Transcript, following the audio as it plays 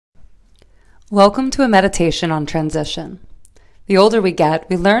Welcome to a meditation on transition. The older we get,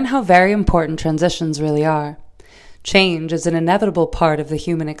 we learn how very important transitions really are. Change is an inevitable part of the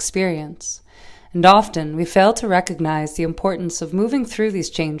human experience, and often we fail to recognize the importance of moving through these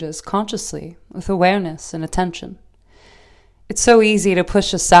changes consciously, with awareness and attention. It's so easy to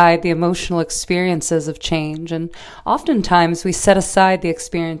push aside the emotional experiences of change, and oftentimes we set aside the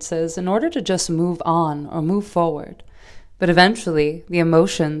experiences in order to just move on or move forward. But eventually, the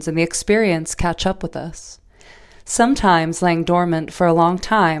emotions and the experience catch up with us, sometimes laying dormant for a long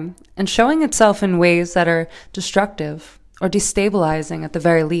time and showing itself in ways that are destructive or destabilizing at the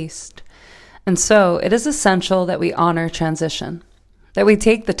very least. And so, it is essential that we honor transition, that we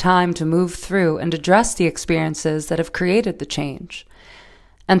take the time to move through and address the experiences that have created the change,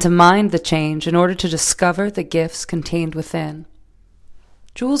 and to mind the change in order to discover the gifts contained within.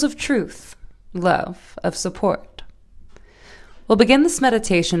 Jewels of truth, love, of support. We'll begin this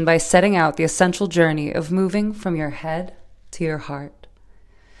meditation by setting out the essential journey of moving from your head to your heart.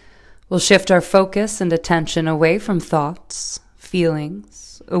 We'll shift our focus and attention away from thoughts,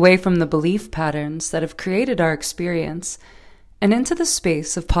 feelings, away from the belief patterns that have created our experience, and into the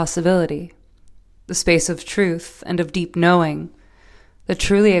space of possibility, the space of truth and of deep knowing that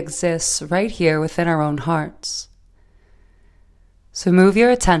truly exists right here within our own hearts. So move your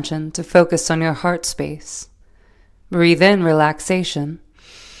attention to focus on your heart space. Breathe in relaxation.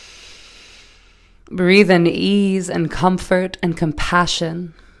 Breathe in ease and comfort and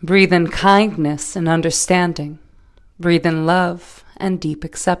compassion. Breathe in kindness and understanding. Breathe in love and deep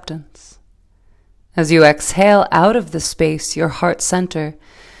acceptance. As you exhale out of the space, your heart center,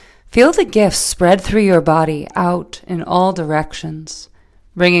 feel the gifts spread through your body out in all directions,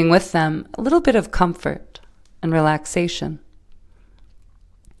 bringing with them a little bit of comfort and relaxation.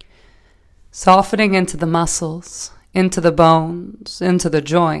 Softening into the muscles, into the bones, into the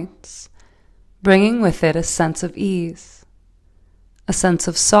joints, bringing with it a sense of ease, a sense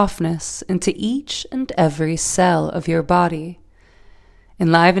of softness into each and every cell of your body,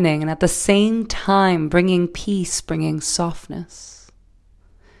 enlivening and at the same time bringing peace, bringing softness.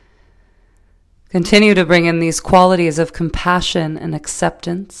 Continue to bring in these qualities of compassion and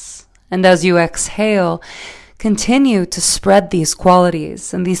acceptance, and as you exhale, continue to spread these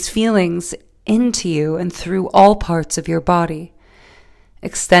qualities and these feelings into you and through all parts of your body,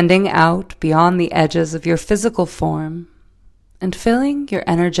 extending out beyond the edges of your physical form and filling your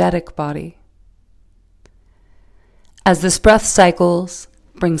energetic body. As this breath cycles,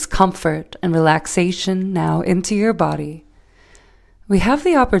 brings comfort and relaxation now into your body, we have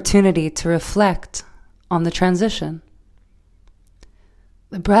the opportunity to reflect on the transition.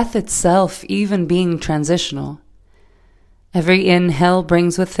 The breath itself even being transitional. Every inhale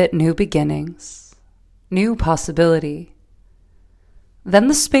brings with it new beginnings, new possibility. Then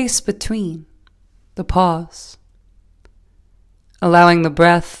the space between, the pause. Allowing the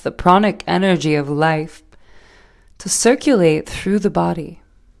breath, the pranic energy of life, to circulate through the body,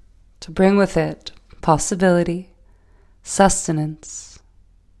 to bring with it possibility, sustenance,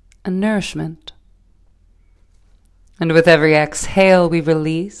 and nourishment. And with every exhale, we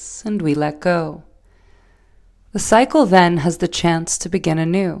release and we let go. The cycle then has the chance to begin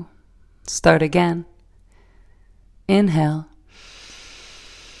anew. Start again. Inhale.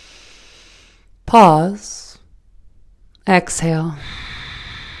 Pause. Exhale.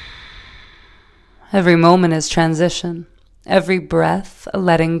 Every moment is transition. Every breath a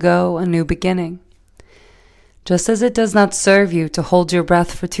letting go, a new beginning. Just as it does not serve you to hold your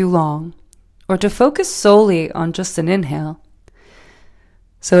breath for too long, or to focus solely on just an inhale,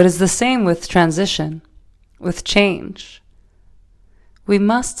 so it is the same with transition. With change, we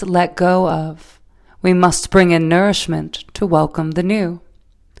must let go of, we must bring in nourishment to welcome the new.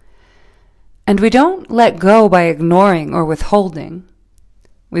 And we don't let go by ignoring or withholding.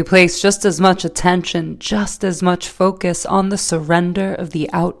 We place just as much attention, just as much focus on the surrender of the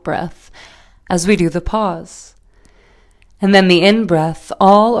out-breath as we do the pause. And then the in-breath,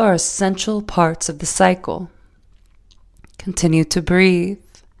 all are essential parts of the cycle. Continue to breathe.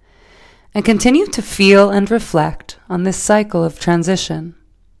 And continue to feel and reflect on this cycle of transition.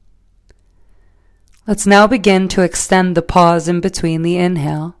 Let's now begin to extend the pause in between the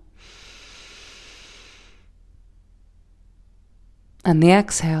inhale and the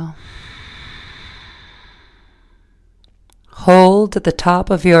exhale. Hold at the top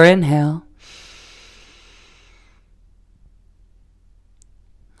of your inhale.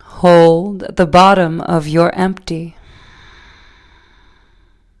 Hold at the bottom of your empty.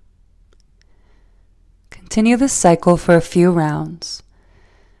 Continue this cycle for a few rounds,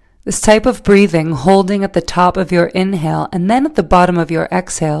 This type of breathing, holding at the top of your inhale and then at the bottom of your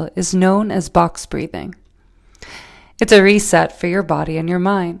exhale, is known as box breathing. It's a reset for your body and your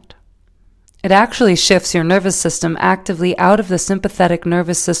mind. It actually shifts your nervous system actively out of the sympathetic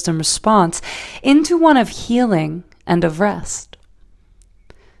nervous system response into one of healing and of rest.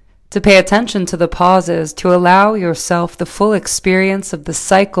 To pay attention to the pauses, to allow yourself the full experience of the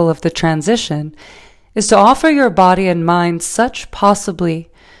cycle of the transition, is to offer your body and mind such possibly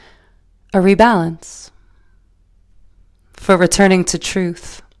a rebalance for returning to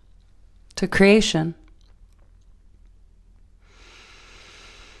truth, to creation.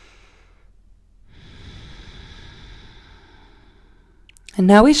 And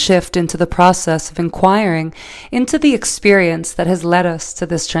now we shift into the process of inquiring into the experience that has led us to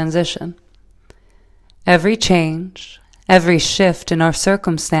this transition. Every change, every shift in our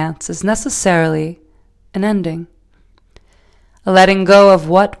circumstance is necessarily an ending, a letting go of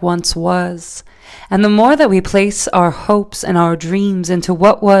what once was. And the more that we place our hopes and our dreams into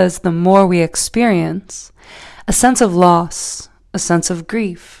what was, the more we experience a sense of loss, a sense of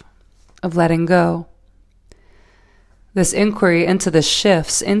grief, of letting go. This inquiry into the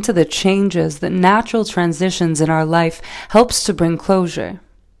shifts, into the changes, the natural transitions in our life helps to bring closure,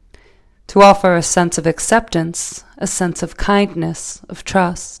 to offer a sense of acceptance, a sense of kindness, of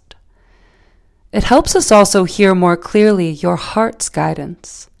trust. It helps us also hear more clearly your heart's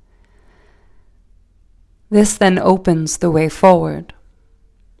guidance. This then opens the way forward.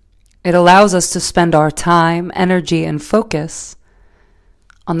 It allows us to spend our time, energy, and focus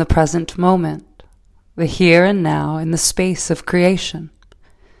on the present moment, the here and now in the space of creation.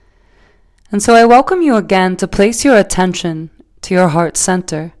 And so I welcome you again to place your attention to your heart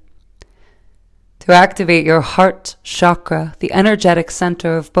center, to activate your heart chakra, the energetic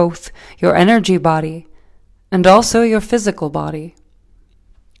center of both your energy body and also your physical body.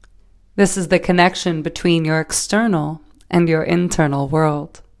 This is the connection between your external and your internal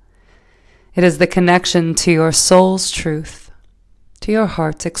world. It is the connection to your soul's truth, to your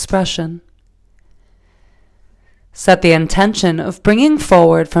heart's expression. Set the intention of bringing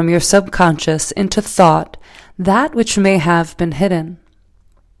forward from your subconscious into thought that which may have been hidden.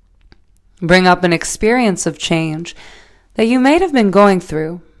 Bring up an experience of change that you might have been going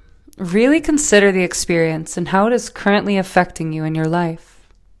through. Really consider the experience and how it is currently affecting you in your life.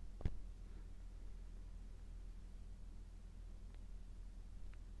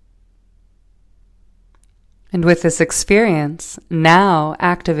 And with this experience, now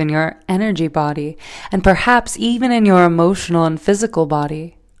active in your energy body, and perhaps even in your emotional and physical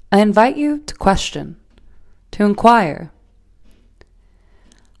body, I invite you to question, to inquire.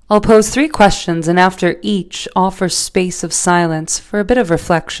 I'll pose 3 questions, and after each, offer space of silence for a bit of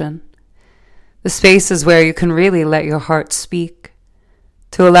reflection. The space is where you can really let your heart speak,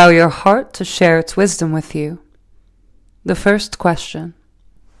 to allow your heart to share its wisdom with you. The first question: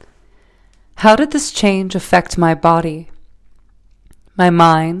 how did this change affect my body, my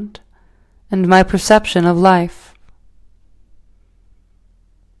mind, and my perception of life?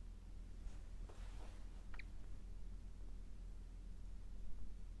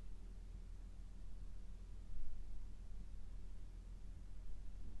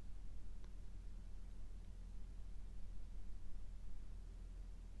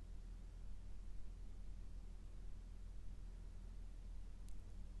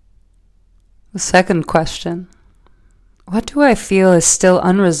 The second question: what do I feel is still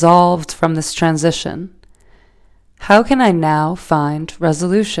unresolved from this transition? How can I now find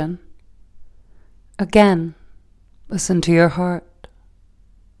resolution? Again, listen to your heart.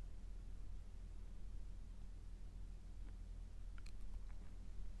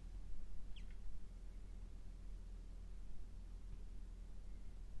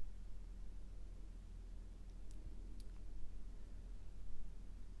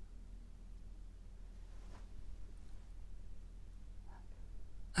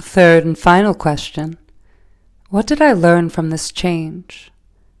 A third and final question: what did I learn from this change?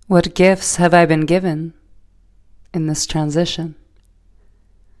 What gifts have I been given in this transition?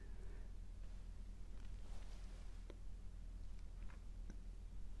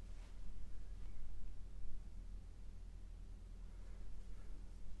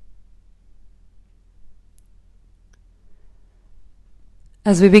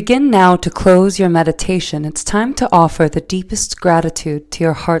 As we begin now to close your meditation, it's time to offer the deepest gratitude to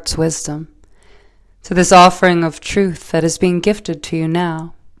your heart's wisdom, to this offering of truth that is being gifted to you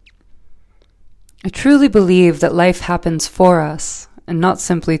now. I truly believe that life happens for us and not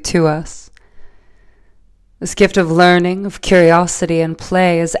simply to us. This gift of learning, of curiosity and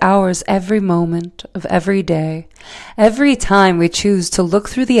play is ours every moment of every day, every time we choose to look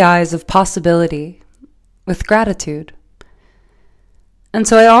through the eyes of possibility with gratitude. And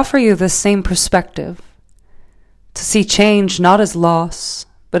so I offer you this same perspective, to see change not as loss,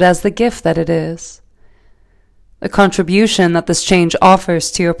 but as the gift that it is, the contribution that this change offers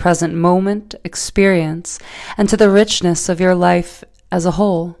to your present moment, experience, and to the richness of your life as a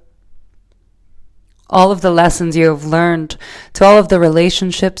whole. All of the lessons you have learned, to all of the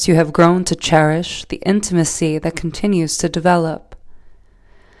relationships you have grown to cherish, the intimacy that continues to develop.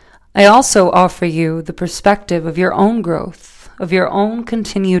 I also offer you the perspective of your own growth, of your own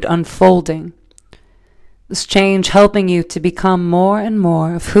continued unfolding. This change helping you to become more and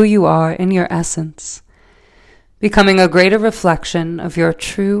more of who you are in your essence, becoming a greater reflection of your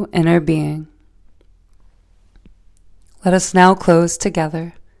true inner being. Let us now close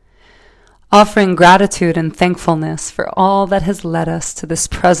together, offering gratitude and thankfulness for all that has led us to this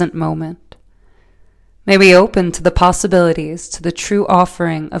present moment. May we open to the possibilities, to the true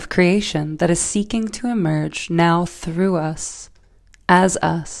offering of creation that is seeking to emerge now through us, as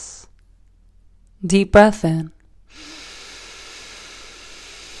us. Deep breath in.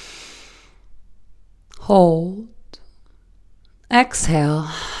 Hold. Exhale.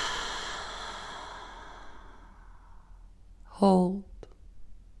 Hold.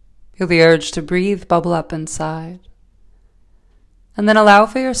 Feel the urge to breathe bubble up inside. And then allow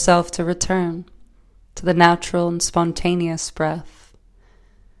for yourself to return to the natural and spontaneous breath.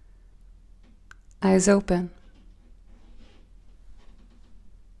 Eyes open.